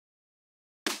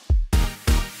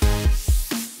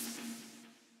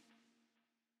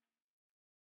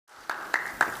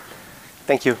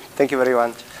Thank you. Thank you very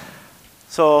much.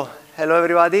 So, hello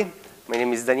everybody. My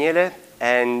name is Daniele,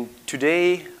 and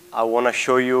today I want to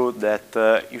show you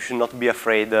that you should not be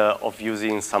afraid of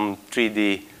using some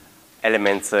 3D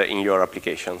elements in your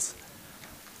applications.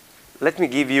 Let me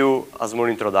give you a small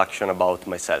introduction about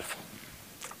myself.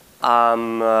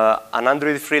 I'm an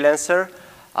Android freelancer.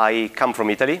 I come from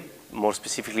Italy, more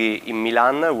specifically in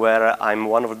Milan, where I'm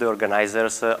one of the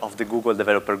organizers of the Google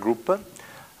Developer Group.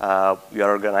 We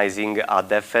are organizing a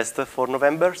Dev Fest for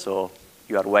November, so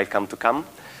you are welcome to come.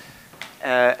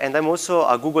 And I'm also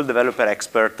a Google developer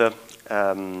expert.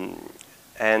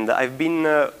 And I've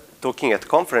been talking at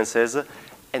conferences,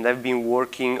 and I've been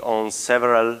working on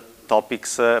several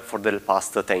topics for the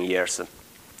past 10 years,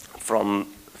 from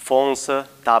phones,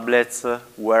 tablets,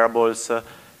 wearables,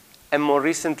 and more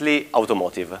recently,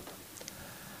 automotive.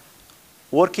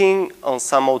 Working on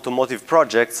some automotive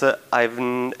projects, I've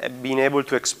been able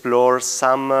to explore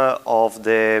some of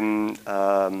the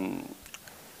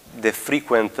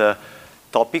frequent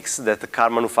topics that car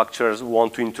manufacturers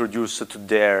want to introduce to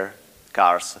their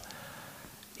cars.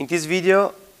 In this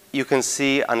video, you can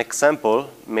see an example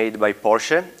made by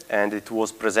Porsche, and it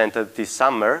was presented this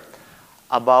summer,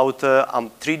 about a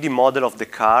 3D model of the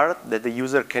car that the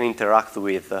user can interact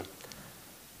with.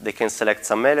 They can select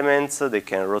some elements, they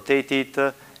can rotate it,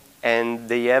 and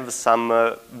they have some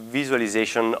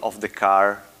visualization of the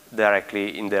car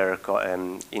directly in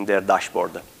their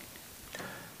dashboard.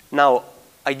 Now,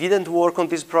 I didn't work on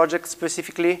this project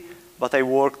specifically, but I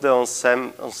worked on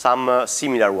some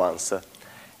similar ones.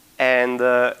 And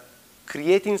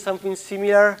creating something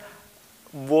similar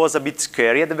was a bit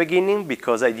scary at the beginning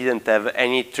because I didn't have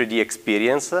any 3D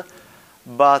experience,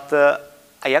 but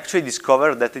I actually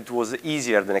discovered that it was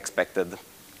easier than expected.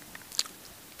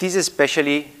 This is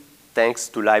especially thanks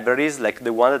to libraries like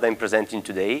the one that I'm presenting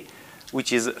today,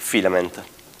 which is Filament.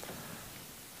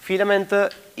 Filament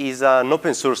is an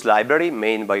open source library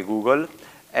made by Google,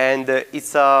 and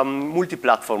it's a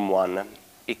multi-platform one.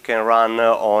 It can run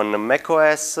on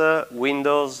macOS,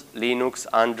 Windows, Linux,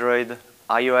 Android,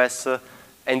 iOS,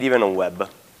 and even on web.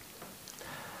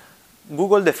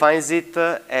 Google defines it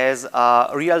as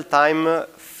a real-time,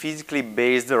 physically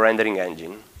based rendering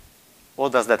engine.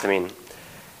 What does that mean?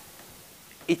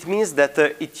 It means that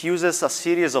it uses a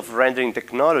series of rendering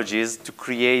technologies to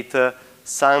create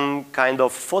some kind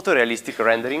of photorealistic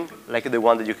rendering, like the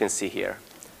one that you can see here.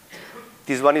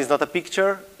 This one is not a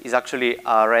picture, it's actually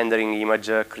a rendering image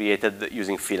created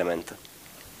using Filament.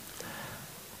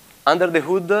 Under the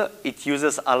hood, it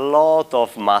uses a lot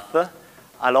of math,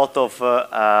 a lot of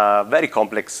very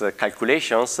complex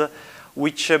calculations,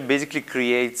 which basically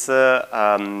creates,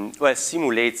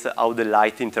 simulates how the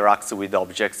light interacts with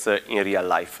objects in real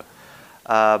life.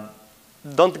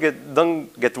 Don't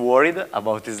get worried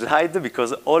about this slide,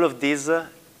 because all of this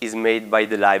is made by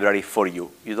the library for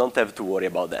you. You don't have to worry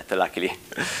about that, luckily.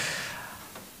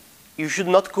 You should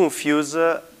not confuse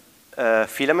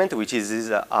Filament, which is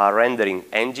a rendering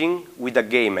engine, with a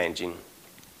game engine.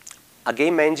 A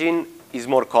game engine is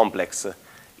more complex.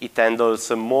 It handles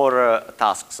more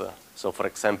tasks. So, for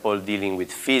example, dealing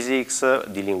with physics,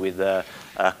 dealing with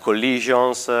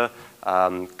collisions,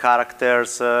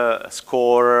 characters,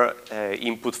 score,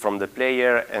 input from the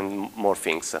player, and more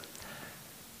things.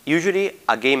 Usually,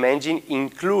 a game engine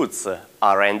includes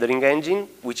a rendering engine,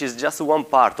 which is just one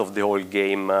part of the whole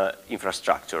game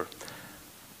infrastructure.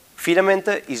 Filament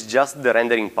is just the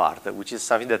rendering part, which is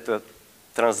something that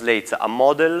translates a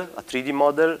model, a 3D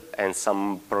model, and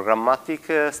some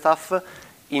programmatic stuff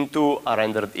into a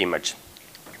rendered image.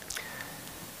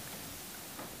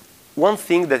 One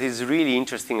thing that is really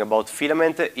interesting about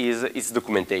Filament is its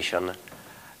documentation.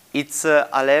 It's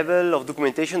a level of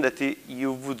documentation that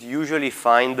you would usually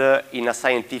find in a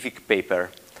scientific paper.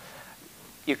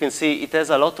 You can see it has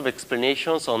a lot of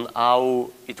explanations on how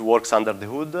it works under the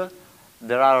hood.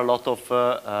 There are a lot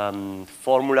of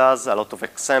formulas, a lot of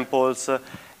examples,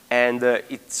 and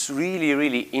it's really,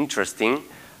 really interesting.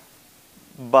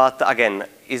 But again,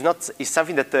 it's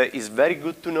something that is very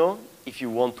good to know if you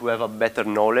want to have a better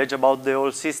knowledge about the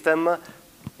whole system.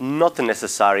 Not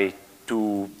necessary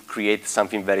to create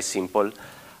something very simple.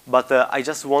 But I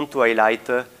just want to highlight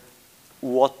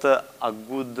what a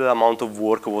good amount of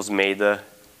work was made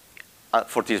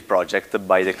for this project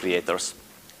by the creators.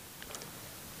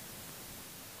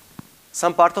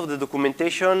 Some part of the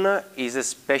documentation is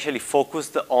especially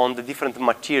focused on the different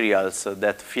materials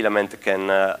that Filament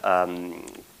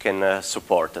can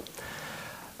support.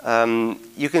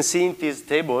 You can see in this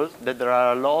table that there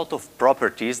are a lot of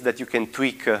properties that you can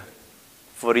tweak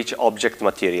for each object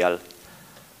material.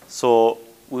 So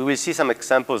we will see some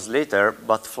examples later,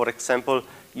 but for example,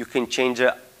 you can change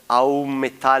how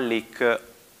metallic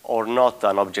or not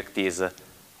an object is,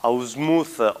 how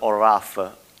smooth or rough,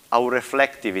 how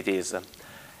reflective it is.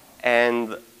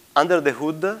 And under the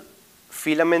hood,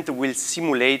 Filament will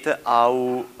simulate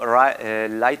how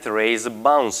light rays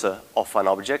bounce off an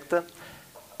object.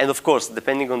 And of course,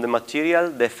 depending on the material,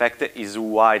 the effect is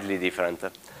widely different.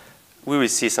 We will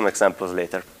see some examples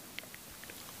later.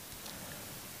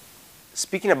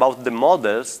 Speaking about the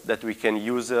models that we can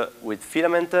use with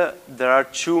Filament, there are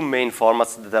two main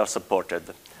formats that are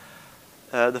supported.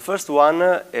 The first one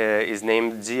is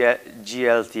named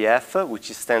GLTF,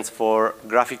 which stands for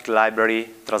Graphic Library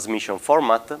Transmission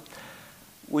Format,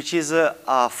 which is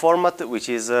a format which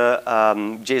is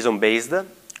JSON-based,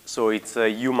 so it's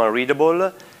human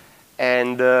readable,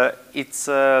 and it's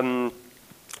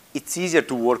easier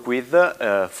to work with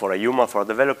for a human, for a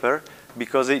developer,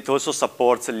 because it also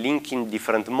supports linking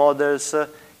different models.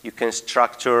 You can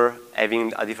structure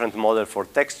having a different model for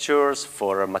textures,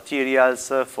 for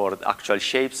materials, for actual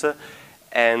shapes,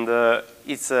 and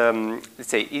it's let's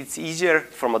say it's easier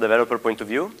from a developer point of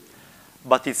view,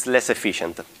 but it's less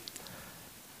efficient.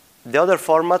 The other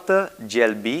format,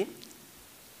 GLB,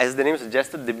 as the name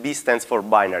suggested, the B stands for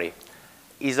binary,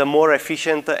 is a more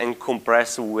efficient and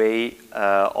compressed way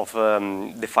of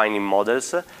defining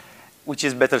models, which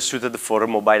is better suited for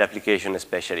mobile application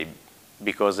especially,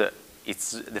 because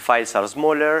the files are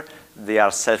smaller, they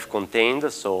are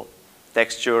self-contained, so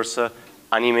textures,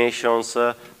 animations,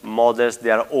 models, they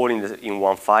are all in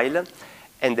one file,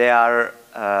 and they are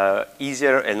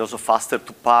easier and also faster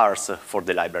to parse for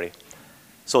the library.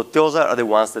 So those are the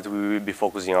ones that we will be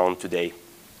focusing on today.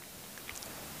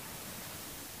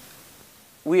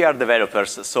 We are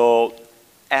developers, so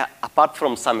apart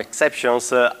from some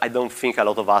exceptions, I don't think a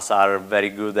lot of us are very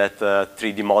good at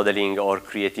 3D modeling or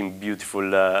creating beautiful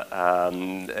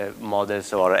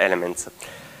models or elements.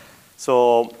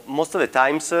 So most of the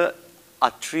times, a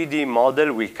 3D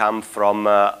model will come from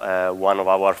one of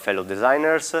our fellow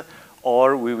designers,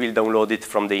 or we will download it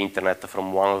from the internet,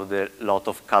 from one of the lot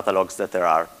of catalogs that there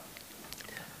are.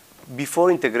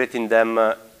 Before integrating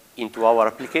them into our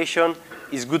application,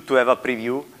 it's good to have a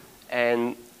preview,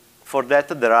 and for that,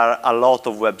 there are a lot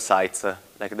of websites,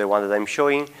 like the one that I'm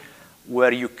showing,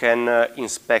 where you can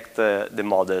inspect the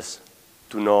models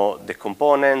to know the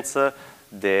components,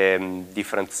 the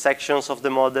different sections of the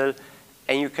model,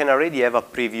 and you can already have a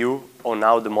preview on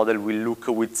how the model will look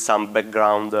with some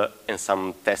background and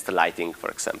some test lighting, for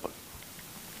example.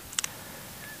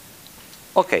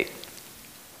 Okay,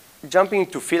 jumping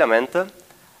to Filament,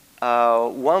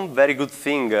 one very good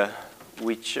thing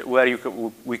where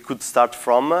we could start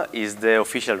from is the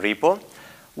official repo,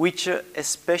 which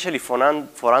especially for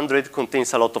Android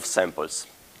contains a lot of samples.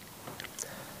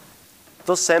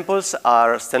 Those samples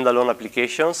are standalone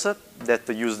applications that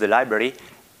use the library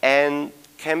and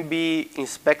can be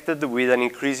inspected with an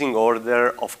increasing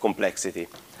order of complexity.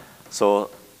 So,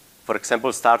 for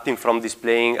example, starting from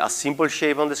displaying a simple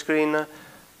shape on the screen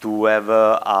to have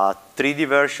a 3D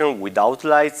version without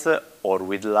lights or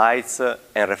with lights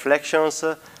and reflections,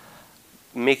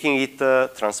 making it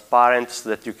transparent so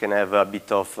that you can have a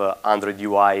bit of Android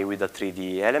UI with a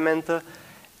 3D element,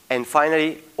 and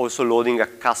finally also loading a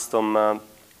custom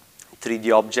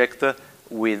 3D object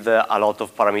with a lot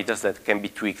of parameters that can be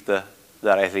tweaked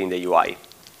directly in the UI.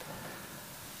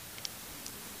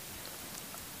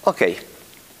 Okay,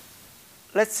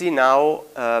 let's see now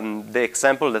the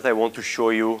example that I want to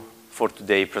show you for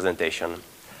today's presentation.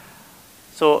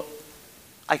 So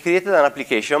I created an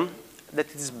application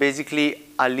that is basically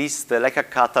a list, like a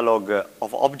catalog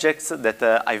of objects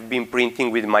that I've been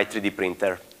printing with my 3D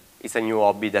printer. It's a new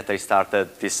hobby that I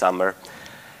started this summer.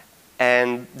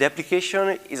 And the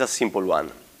application is a simple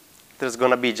one. There's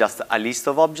going to be just a list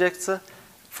of objects.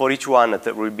 For each one,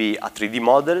 there will be a 3D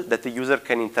model that the user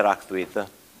can interact with,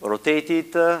 rotate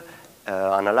it,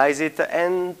 analyze it,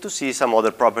 and to see some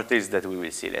other properties that we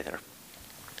will see later.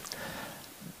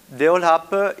 The whole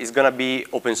app is going to be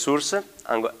open source.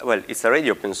 Well, it's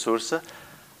already open source.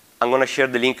 I'm going to share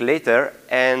the link later,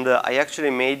 and I actually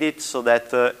made it so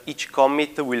that each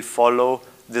commit will follow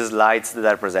the slides that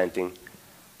I'm presenting.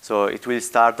 So it will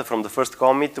start from the first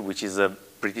commit, which is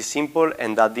pretty simple,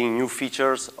 and adding new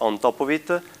features on top of it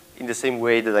in the same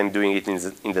way that I'm doing it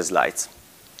in the slides.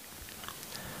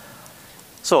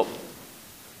 So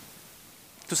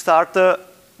to start,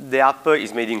 the app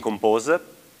is made in Compose,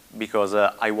 because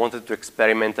I wanted to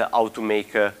experiment how to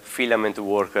make Filament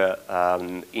work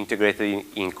integrated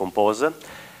in Compose.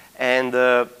 And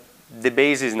the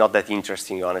base is not that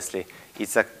interesting, honestly.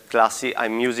 It's a classic,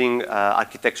 I'm using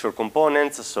architecture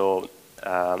components, so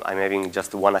I'm having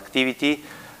just one activity.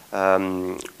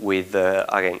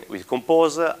 again, with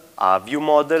Compose, a view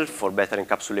model for better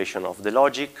encapsulation of the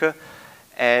logic,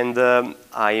 and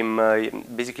I'm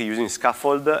basically using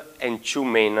scaffold and two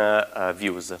main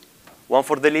views, one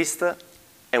for the list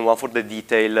and one for the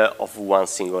detail of one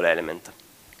single element.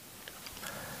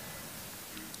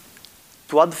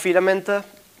 To add filament,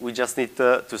 we just need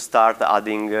to start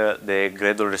adding the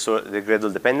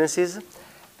Gradle dependencies,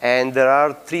 and there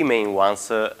are three main ones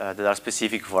that are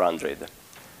specific for Android.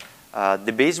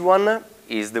 The base one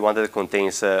is the one that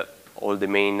contains all the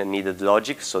main needed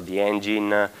logic, so the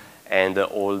engine and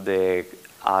all the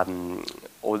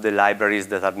libraries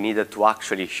that are needed to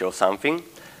actually show something.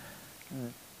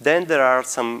 Then there are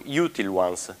some util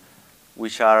ones,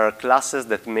 which are classes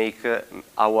that make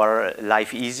our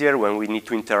life easier when we need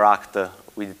to interact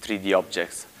with 3D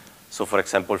objects. So for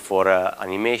example, for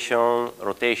animation,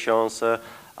 rotations,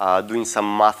 doing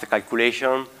some math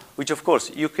calculation, which of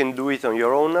course you can do it on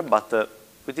your own, but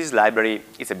with this library,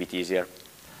 it's a bit easier.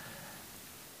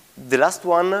 The last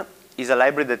one is a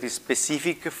library that is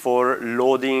specific for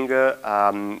loading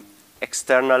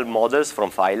external models from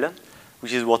file,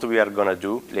 which is what we are going to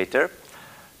do later.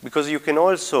 Because you can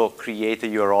also create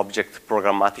your object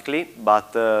programmatically,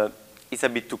 but it's a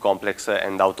bit too complex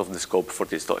and out of the scope for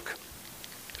this talk.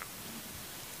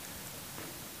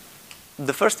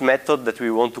 The first method that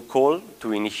we want to call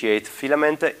to initiate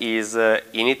Filament is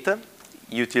init,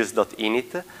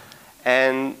 utils.init,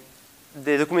 and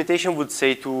the documentation would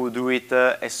say to do it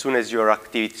as soon as your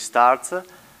activity starts,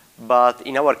 but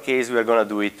in our case, we are going to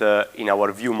do it in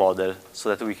our view model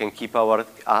so that we can keep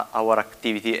our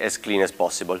activity as clean as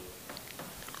possible.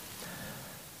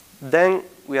 Then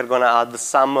we are going to add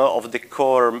some of the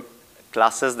core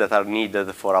classes that are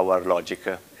needed for our logic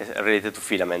related to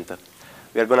Filament.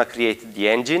 We are going to create the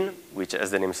engine, which,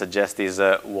 as the name suggests, is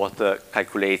what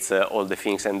calculates all the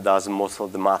things and does most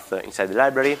of the math inside the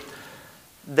library.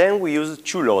 Then we use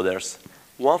two loaders,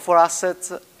 one for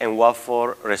assets and one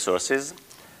for resources,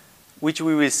 which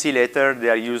we will see later. They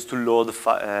are used to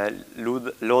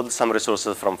load some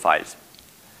resources from files.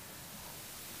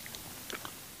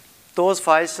 Those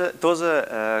classes,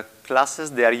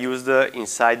 they are used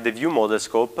inside the view model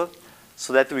scope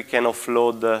so that we can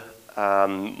offload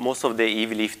most of the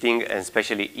heavy lifting, and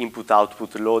especially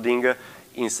input-output loading,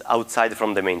 is outside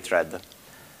from the main thread.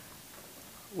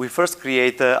 We first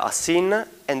create a scene,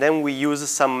 and then we use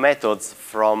some methods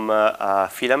from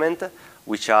Filament,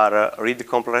 which are read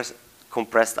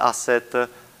compressed asset,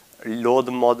 load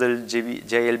model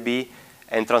JLB,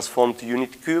 and transform to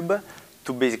unit cube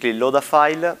to basically load a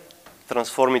file,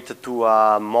 transform it to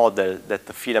a model that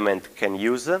the Filament can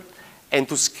use, and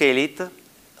to scale it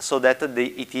so that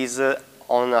it is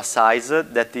on a size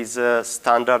that is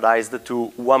standardized to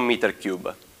 1 meter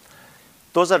cube.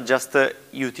 Those are just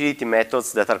utility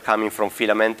methods that are coming from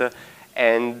Filament,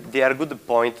 and they are a good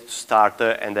point to start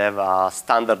and have a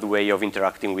standard way of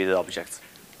interacting with objects.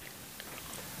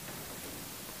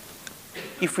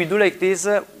 If we do like this,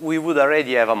 we would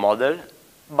already have a model,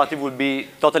 but it would be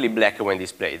totally black when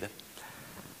displayed.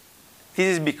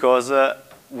 This is because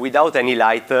without any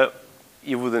light,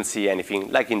 you wouldn't see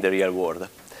anything, like in the real world.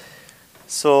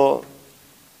 So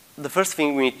the first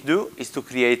thing we need to do is to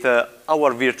create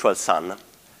our virtual sun.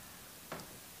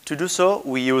 To do so,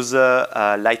 we use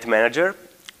a light manager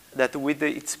that with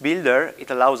its builder, it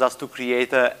allows us to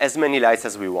create as many lights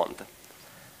as we want.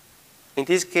 In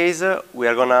this case, we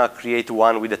are going to create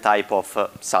one with the type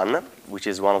of sun, which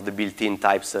is one of the built-in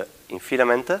types in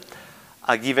Filament,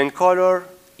 a given color,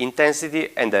 intensity,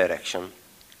 and direction.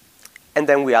 And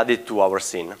then we add it to our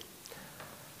scene.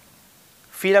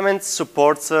 Filament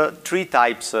supports three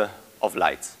types of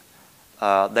lights.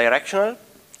 Directional,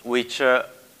 which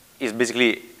is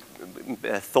basically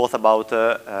thought about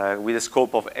with the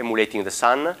scope of emulating the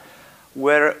sun,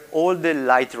 where all the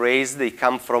light rays, they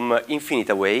come from infinite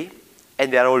away,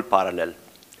 and they are all parallel.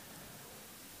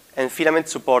 And Filament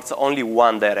supports only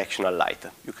one directional light.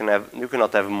 You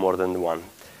cannot have more than one.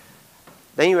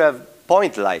 Then you have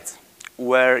point lights,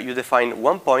 where you define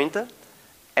one point,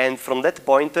 and from that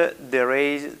point,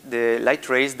 the light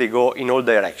rays, they go in all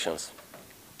directions.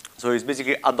 So it's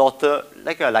basically a dot,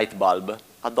 like a light bulb,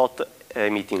 a dot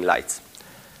emitting lights.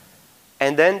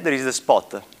 And then there is the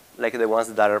spot, like the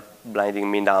ones that are blinding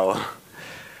me now.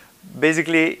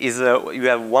 Basically, you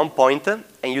have one point,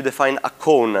 and you define a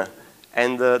cone,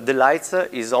 and the lights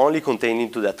is only contained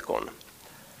into that cone.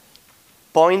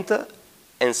 Point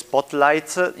and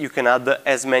spotlights, you can add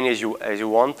as many as you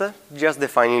want, just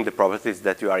defining the properties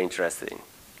that you are interested in.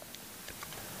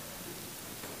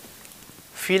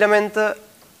 Filament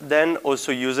then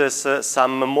also uses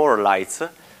some more lights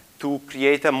to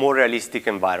create a more realistic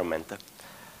environment.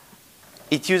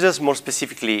 It uses more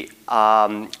specifically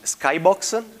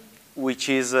skybox, which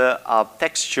is a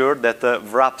texture that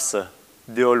wraps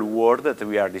the whole world that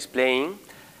we are displaying,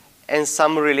 and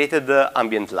some related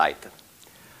ambient light.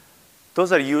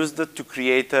 Those are used to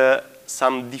create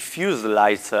some diffuse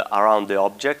lights around the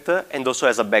object and also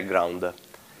as a background.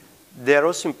 They are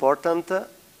also important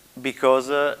because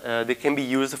they can be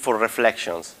used for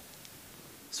reflections.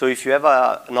 So if you have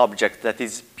an object that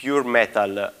is pure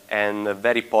metal and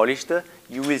very polished,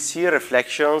 you will see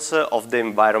reflections of the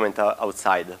environment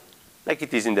outside, like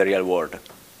it is in the real world.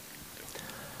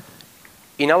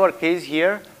 In our case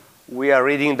here, we are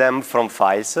reading them from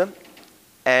files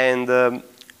and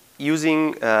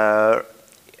using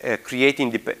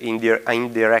creating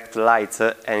indirect lights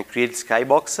and create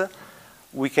skybox,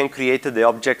 we can create the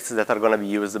objects that are going to be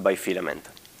used by Filament.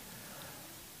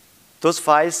 Those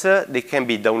files, they can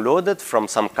be downloaded from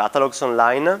some catalogs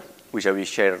online, which I will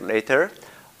share later,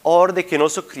 or they can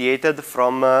also be created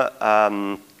from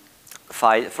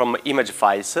image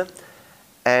files.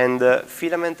 And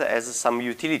Filament has some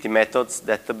utility methods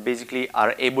that basically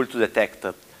are able to detect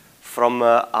from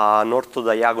an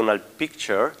ortodiagonal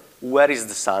picture where is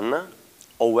the sun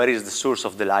or where is the source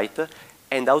of the light,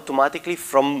 and automatically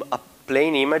from a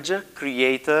plain image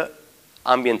create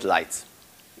ambient lights.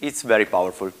 It's very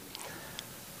powerful.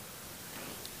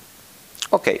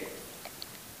 Okay.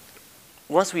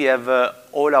 Once we have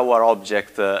all our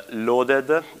objects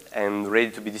loaded and ready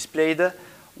to be displayed,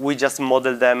 we just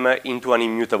model them into an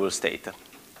immutable state.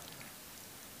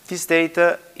 This state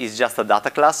is just a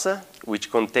data class,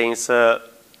 which contains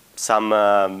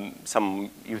some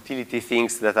utility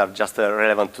things that are just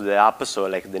relevant to the app, so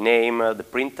like the name, the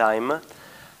print time.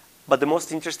 But the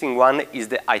most interesting one is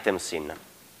the item scene.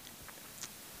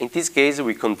 In this case,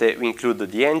 we include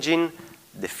the engine,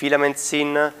 the filament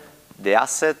scene, the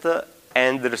asset,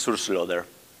 and the resource loader.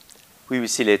 We will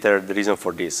see later the reason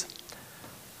for this.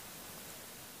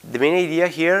 The main idea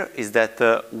here is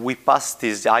that we pass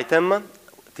this item,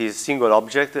 this single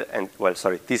object, and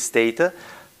this state,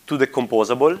 to the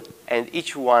composable, and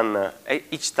each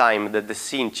time that the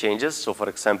scene changes, so for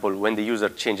example, when the user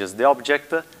changes the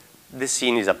object, the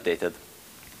scene is updated.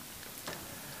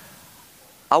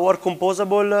 Our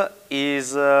composable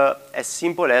is as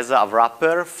simple as a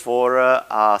wrapper for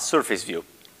a surface view.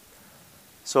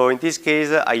 So in this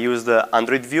case, I used the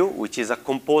Android view, which is a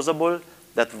composable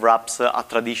that wraps a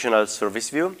traditional surface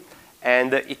view,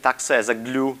 and it acts as a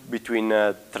glue between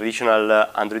traditional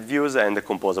Android views and the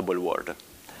composable world.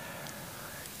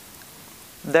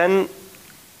 Then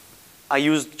I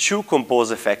used two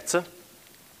compose effects.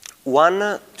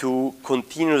 One to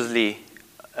continuously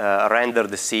render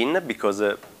the scene, because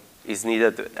it's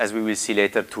needed, as we will see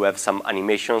later, to have some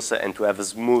animations and to have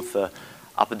smooth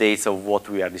updates of what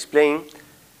we are displaying.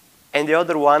 And the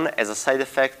other one, as a side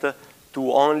effect,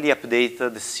 to only update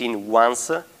the scene once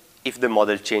if the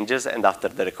model changes and after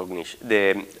the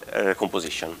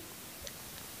recomposition.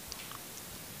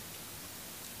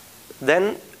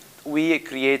 Then we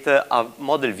create a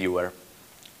model viewer.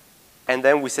 And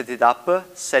then we set it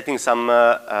up, setting some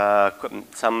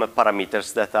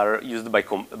parameters that are used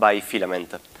by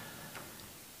Filament.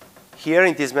 Here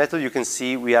in this method, you can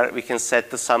see we can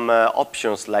set some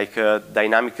options like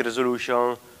dynamic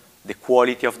resolution, the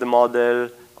quality of the model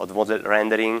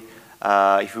rendering,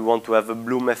 if we want to have a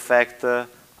bloom effect,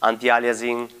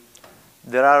 anti-aliasing.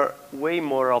 There are way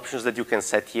more options that you can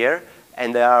set here,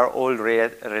 and they are all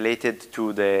related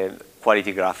to the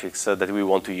quality graphics that we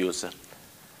want to use.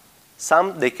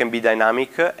 Some, they can be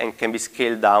dynamic and can be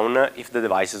scaled down if the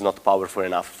device is not powerful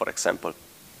enough, for example.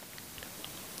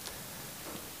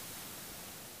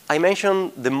 I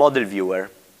mentioned the model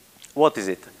viewer. What is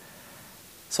it?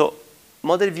 So,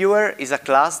 model viewer is a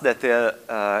class that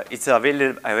it's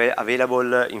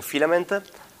available in Filament,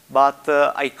 but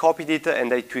I copied it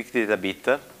and I tweaked it a bit.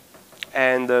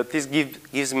 And this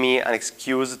gives me an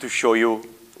excuse to show you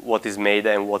what is made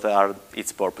and what are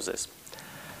its purposes.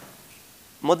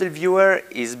 Model viewer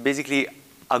is basically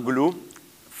a glue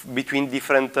between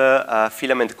different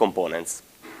Filament components.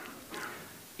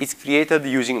 It's created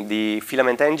using the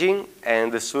Filament engine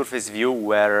and the surface view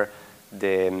where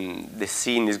the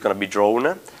scene is going to be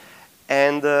drawn.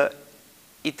 And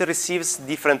it receives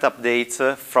different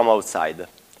updates from outside.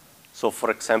 So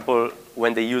for example,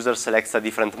 when the user selects a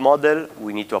different model,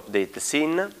 we need to update the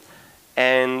scene.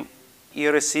 And it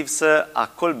receives a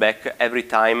callback every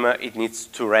time it needs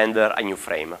to render a new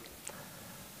frame.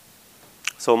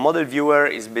 So model viewer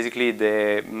is basically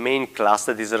the main class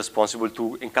that is responsible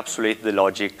to encapsulate the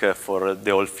logic for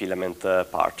the whole Filament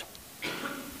part.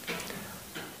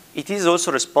 It is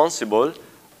also responsible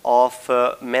of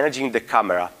managing the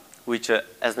camera, which,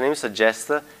 as the name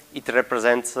suggests, it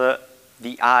represents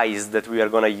the eyes that we are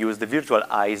going to use, the virtual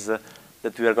eyes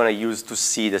that we are going to use to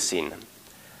see the scene.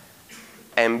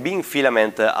 And being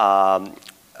Filament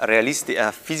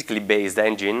a physically based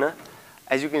engine,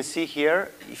 as you can see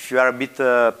here, if you are a bit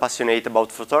passionate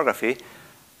about photography,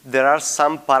 there are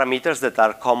some parameters that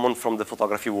are common from the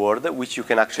photography world which you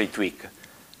can actually tweak,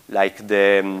 like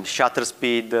the shutter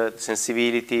speed,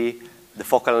 sensitivity, the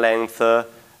focal length,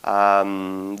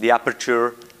 the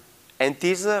aperture, and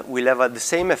these will have the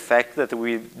same effect that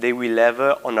they will have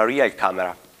on a real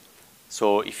camera.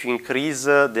 So if you increase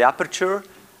the aperture,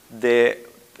 the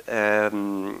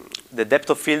depth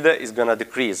of field is going to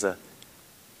decrease.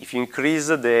 If you increase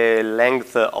the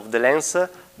length of the lens,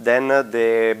 then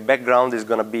the background is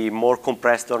going to be more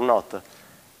compressed or not.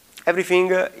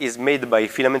 Everything is made by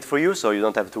Filament for you, so you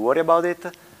don't have to worry about it,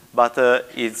 but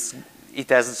it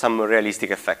has some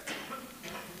realistic effect.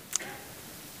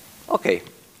 Okay,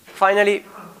 finally,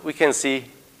 we can see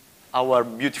our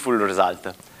beautiful result,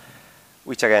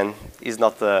 which again is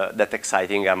not that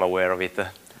exciting, I'm aware of it.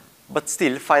 But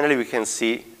still, finally, we can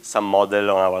see some model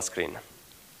on our screen.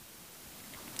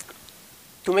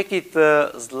 To make it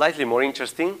slightly more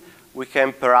interesting, we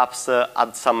can perhaps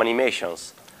add some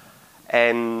animations.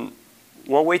 And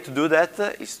one way to do that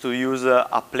is to use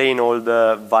a plain old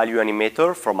value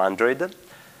animator from Android,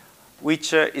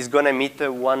 which is going to emit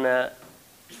one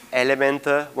element,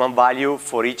 one value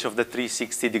for each of the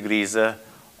 360 degrees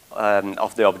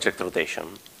of the object rotation.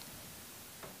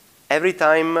 Every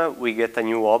time we get a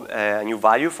new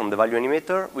value from the value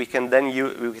animator, we can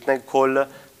then call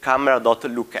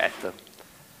camera.lookAt.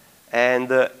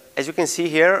 And as you can see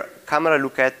here,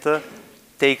 camera.lookAt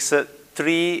takes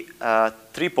three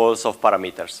triples of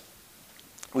parameters,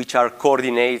 which are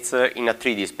coordinates in a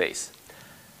 3D space.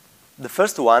 The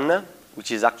first one,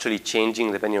 which is actually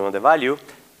changing depending on the value,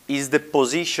 is the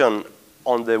position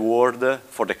on the world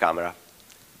for the camera.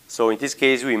 So in this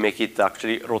case, we make it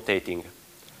actually rotating.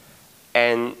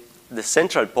 And the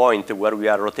central point where we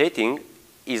are rotating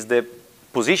is the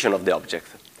position of the object,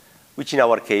 which in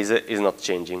our case is not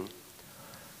changing.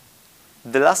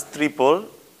 The last triple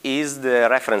is the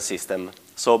reference system.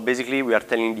 So basically, we are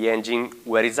telling the engine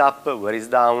where is up, where is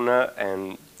down,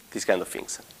 and these kind of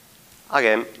things.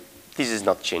 Again, this is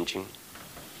not changing.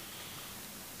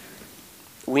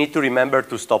 We need to remember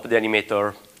to stop the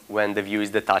animator when the view is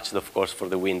detached, of course, for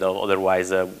the window.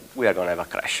 Otherwise, we are going to have a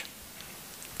crash.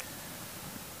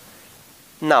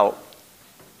 Now,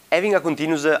 having a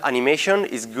continuous animation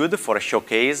is good for a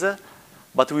showcase,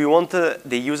 but we want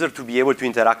the user to be able to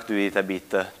interact with it a bit,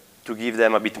 to give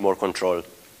them a bit more control.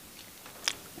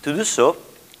 To do so,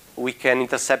 we can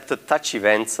intercept touch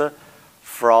events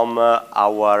from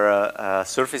our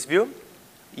surface view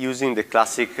using the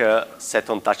classic set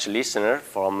on touch listener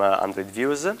from Android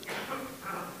views.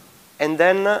 And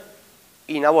then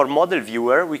in our model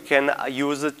viewer, we can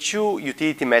use two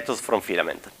utility methods from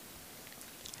Filament.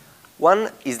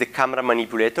 One is the camera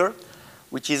manipulator,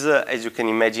 which is, as you can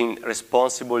imagine,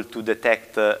 responsible to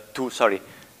detect,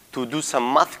 to do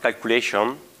some math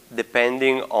calculation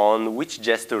depending on which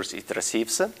gestures it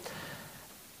receives.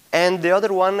 And the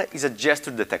other one is a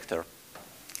gesture detector.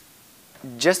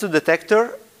 Gesture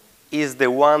detector is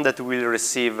the one that will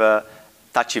receive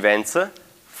touch events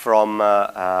from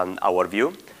our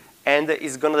view, and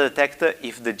is going to detect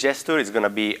if the gesture is going to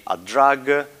be a drag,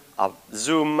 a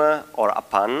zoom, or a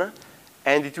pan,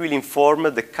 and it will inform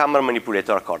the camera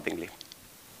manipulator accordingly.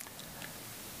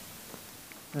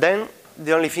 Then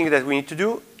the only thing that we need to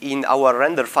do in our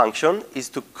render function is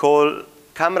to call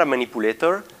camera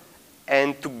manipulator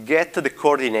and to get the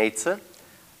coordinates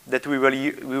that we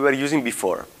were using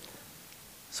before.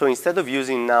 So instead of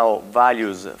using now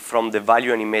values from the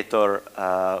value animator,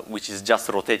 which is just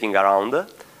rotating around,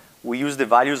 we use the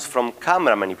values from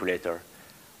camera manipulator,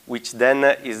 which then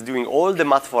is doing all the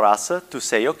math for us to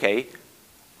say, okay,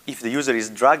 if the user is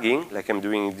dragging, like I'm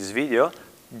doing in this video,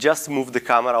 just move the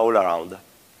camera all around.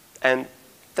 And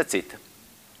that's it.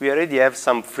 We already have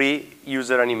some free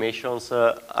user animations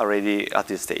already at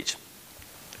this stage.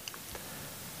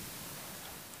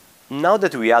 Now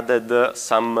that we added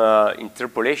some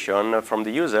interpolation from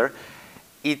the user,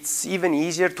 it's even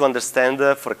easier to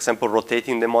understand, for example,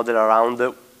 rotating the model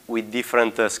around with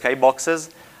different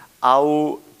skyboxes,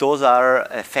 how those are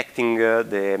affecting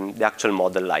the actual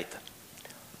model light.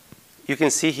 You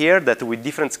can see here that with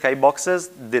different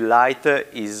skyboxes, the light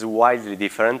is wildly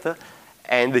different,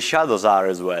 and the shadows are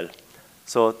as well.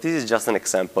 So this is just an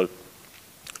example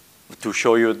to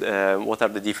show you, what are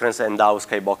the differences and how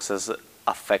skyboxes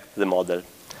affect the model.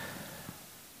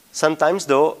 Sometimes,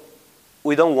 though,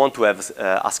 we don't want to have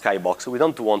a skybox. We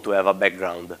don't want to have a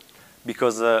background,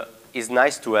 because it's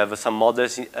nice to have some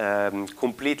models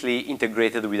completely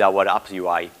integrated with our app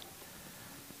UI.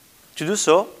 To do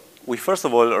so, we first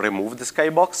of all remove the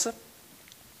skybox,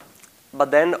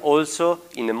 but then also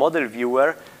in the model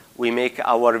viewer, we make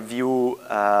our view,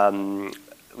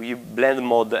 we blend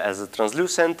mode as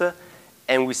translucent,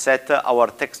 and we set our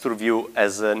texture view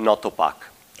as not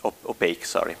opaque,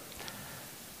 sorry.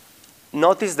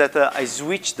 Notice that I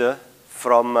switched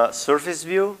from surface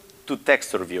view to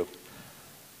texture view.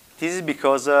 This is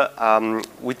because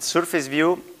with surface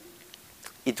view,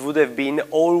 it would have been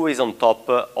always on top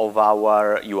of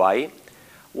our UI,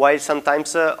 while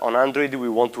sometimes on Android we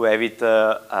want to have it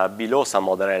below some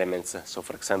other elements. So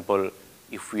for example,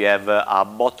 if we have a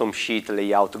bottom sheet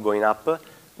layout going up,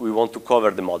 we want to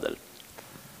cover the model.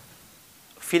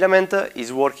 Filament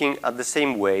is working at the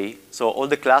same way, so all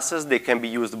the classes, they can be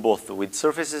used both with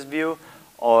surfaces view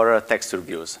or texture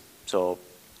views. So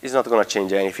it's not going to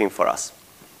change anything for us.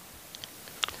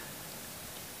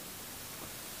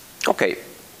 Okay.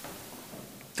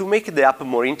 To make the app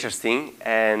more interesting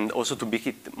and also to make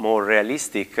it more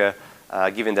realistic,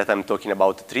 given that I'm talking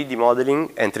about 3D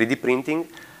modeling and 3D printing,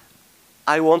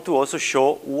 I want to also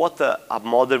show what a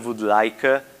model would like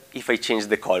if I change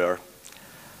the color.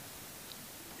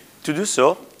 To do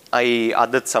so, I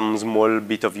added some small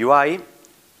bit of UI,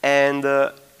 and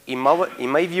in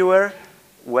my viewer,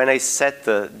 when I set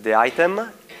the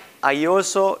item, I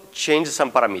also changed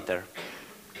some parameter.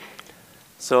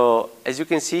 So as you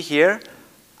can see here,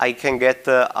 I can get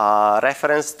a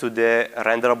reference to the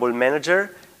renderable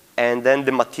manager and then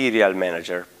the material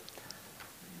manager.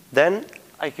 Then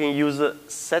I can use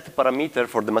set parameter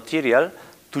for the material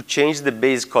to change the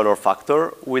base color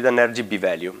factor with an RGB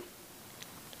value.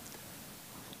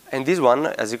 And this one,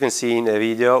 as you can see in the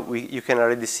video, you can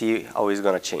already see how it's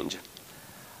going to change.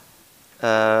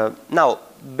 Now,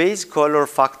 base color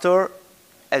factor,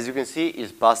 as you can see,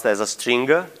 is passed as a string.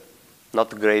 Not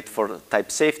great for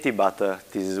type safety, but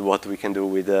this is what we can do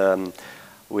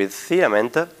with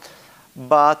Filament.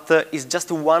 But it's just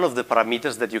one of the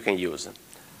parameters that you can use.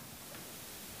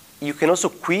 You can also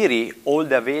query all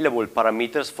the available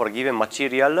parameters for a given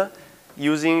material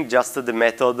using just the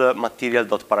method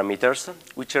material.parameters,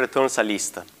 which returns a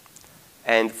list.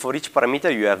 And for each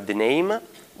parameter, you have the name,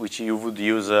 which you would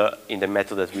use in the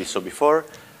method that we saw before,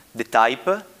 the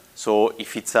type. So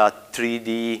if it's a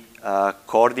 3D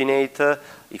coordinate,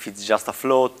 if it's just a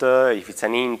float, if it's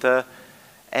an int,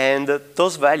 and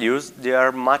those values, they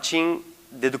are matching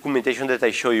the documentation that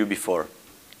I showed you before.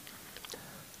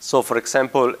 So for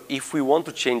example, if we want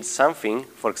to change something,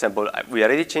 for example, we are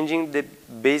already changing the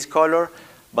base color,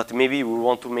 but maybe we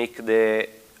want to make the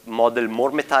model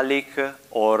more metallic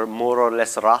or more or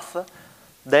less rough,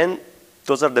 then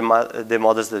those are the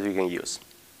models that we can use.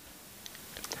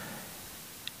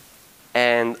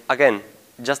 And again,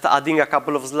 just adding a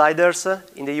couple of sliders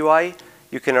in the UI,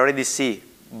 you can already see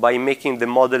by making the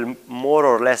model more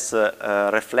or less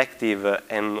reflective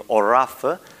or rough,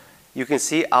 you can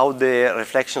see how the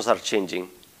reflections are changing.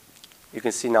 You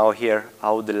can see now here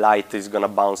how the light is going to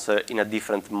bounce in a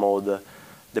different mode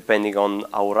depending on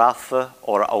how rough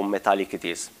or how metallic it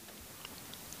is.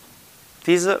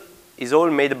 This is all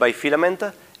made by Filament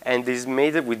and is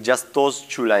made with just those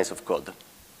 2 lines of code.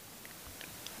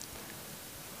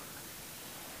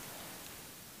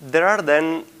 There are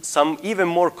then some even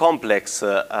more complex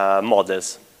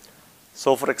models.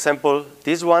 So for example,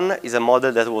 this one is a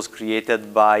model that was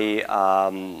created by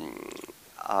a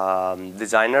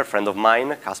designer, friend of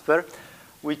mine, Casper,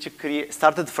 which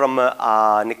started from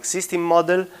an existing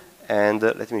model. And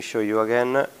let me show you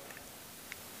again.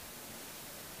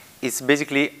 It's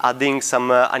basically adding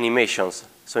some animations.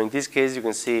 So in this case, you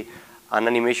can see an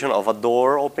animation of a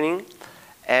door opening.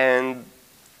 And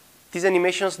these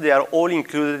animations, they are all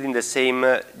included in the same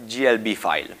GLB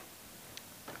file.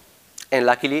 And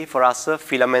luckily for us,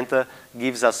 Filament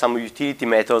gives us some utility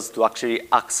methods to actually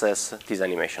access these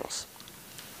animations.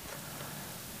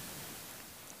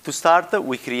 To start,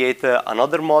 we create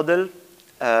another model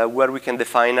where we can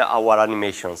define our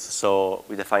animations. So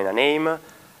we define a name,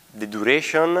 the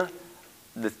duration,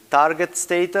 the target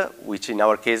state, which in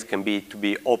our case can be to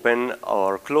be open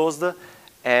or closed,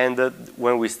 and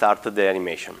when we start the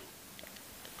animation.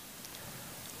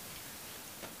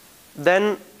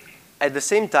 Then, at the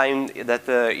same time that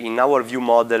in our view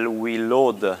model we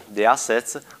load the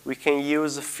assets, we can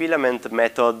use Filament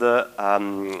method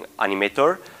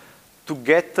animator to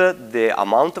get the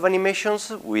amount of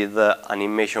animations with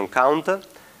animation count.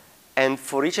 And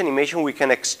for each animation, we can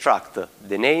extract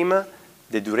the name,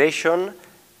 the duration,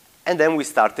 And then we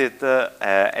start it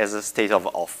as a state of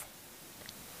off.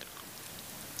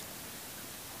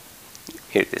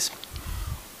 Here it is.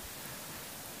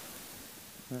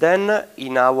 Then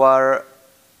in our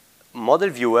model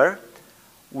viewer,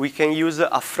 we can use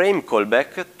a frame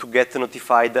callback to get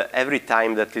notified every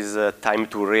time that is time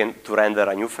to render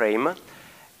a new frame.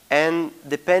 And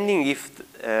depending if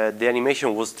the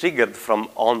animation was triggered from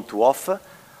on to off,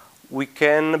 we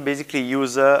can basically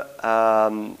use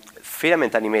a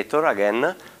filament animator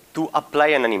again to apply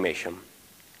an animation.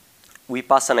 We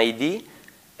pass an ID,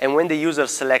 and when the user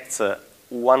selects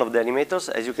one of the animators,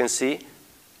 as you can see,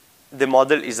 the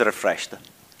model is refreshed.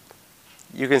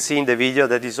 You can see in the video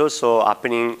that is also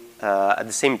happening at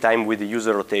the same time with the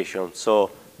user rotation.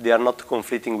 So they are not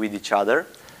conflicting with each other.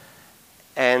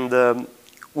 And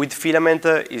with Filament,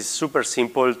 it's super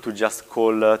simple to just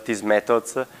call these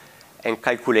methods and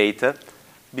calculate,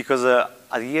 because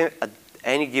at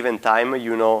any given time,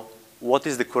 you know what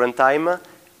is the current time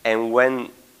and when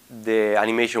the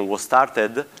animation was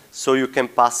started, so you can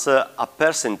pass a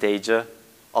percentage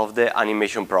of the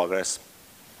animation progress.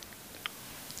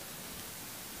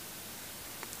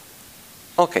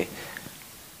 Okay.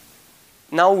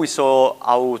 Now we saw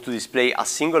how to display a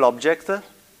single object,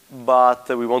 but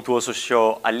we want to also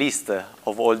show a list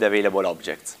of all the available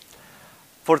objects.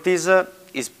 For this,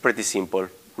 it's pretty simple.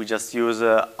 We just use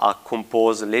a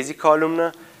compose lazy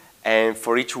column, and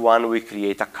for each one we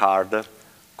create a card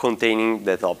containing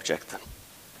that object.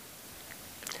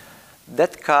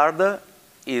 That card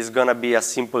is going to be a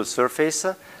simple surface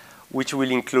which will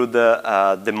include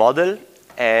the model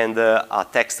and a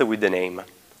text with the name.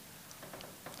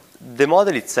 The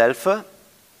model itself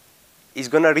is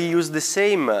going to reuse the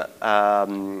same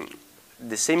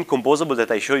composable that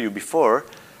I showed you before,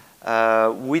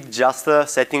 with just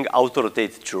setting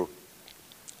auto-rotate true.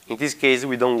 In this case,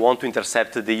 we don't want to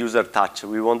intercept the user touch.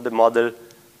 We want the model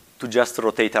to just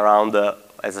rotate around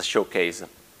as a showcase.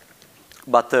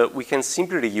 But we can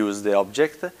simply reuse the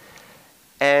object.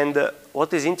 And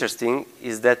what is interesting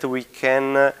is that we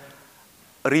can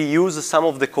reuse some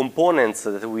of the components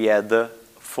that we had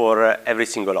for every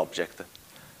single object.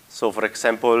 So for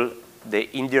example, the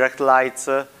indirect lights,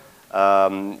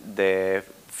 the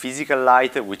physical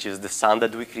light, which is the sun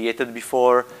that we created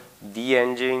before, the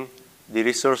engine, the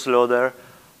resource loader,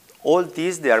 all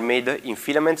these, they are made in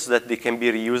Filament so that they can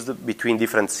be reused between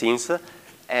different scenes,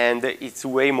 and it's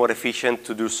way more efficient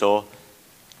to do so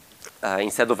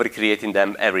instead of recreating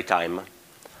them every time.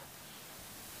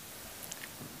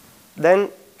 Then,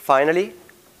 finally,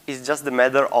 it's just the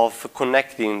matter of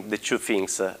connecting the two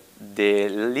things, the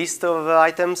list of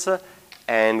items,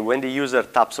 and when the user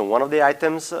taps on one of the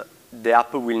items, the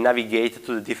app will navigate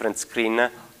to the different screen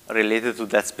related to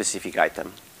that specific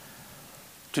item.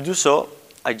 To do so,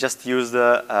 I just used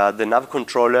the nav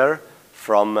controller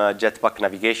from Jetpack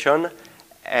Navigation,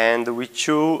 and with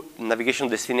two navigation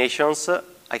destinations,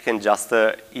 I can just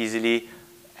easily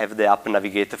have the app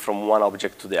navigate from one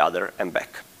object to the other and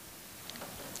back.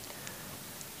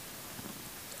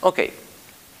 Okay,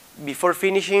 before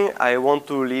finishing, I want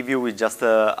to leave you with just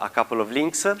a couple of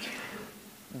links.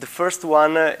 The first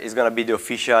one is going to be the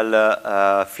official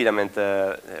Filament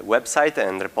website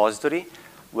and repository,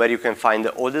 where you can find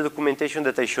all the documentation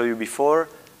that I showed you before,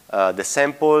 the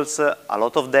samples, a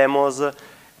lot of demos,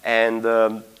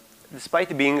 and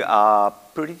despite being a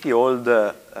pretty old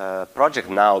project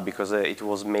now, because it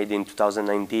was made in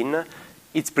 2019,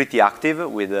 it's pretty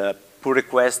active with pull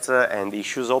requests and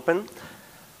issues open.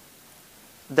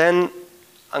 Then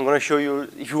I'm going to show you,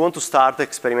 if you want to start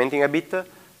experimenting a bit,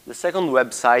 the second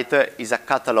website is a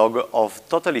catalog of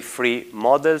totally free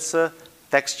models,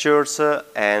 textures,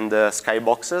 and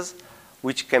skyboxes,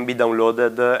 which can be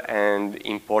downloaded and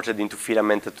imported into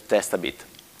Filament to test a bit.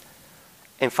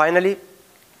 And finally,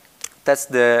 that's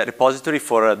the repository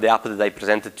for the app that I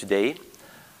presented today.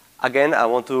 Again, I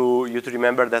want you to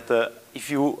remember that if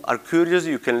you are curious,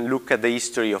 you can look at the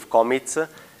history of commits,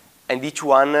 and each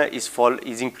one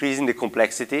is increasing the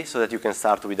complexity so that you can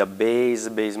start with a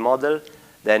base model,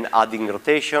 then adding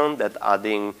rotation, then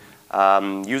adding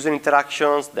user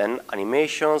interactions, then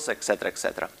animations, etc.,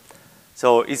 etc.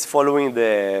 So it's following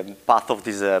the path of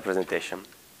this presentation.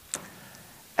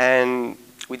 And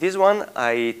with this one,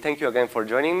 I thank you again for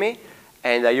joining me,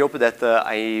 and I hope that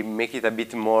I make it a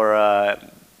bit more,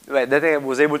 that I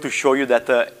was able to show you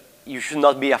that you should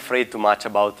not be afraid too much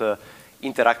about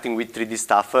interacting with 3D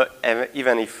stuff,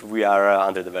 even if we are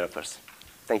Android developers.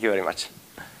 Thank you very much.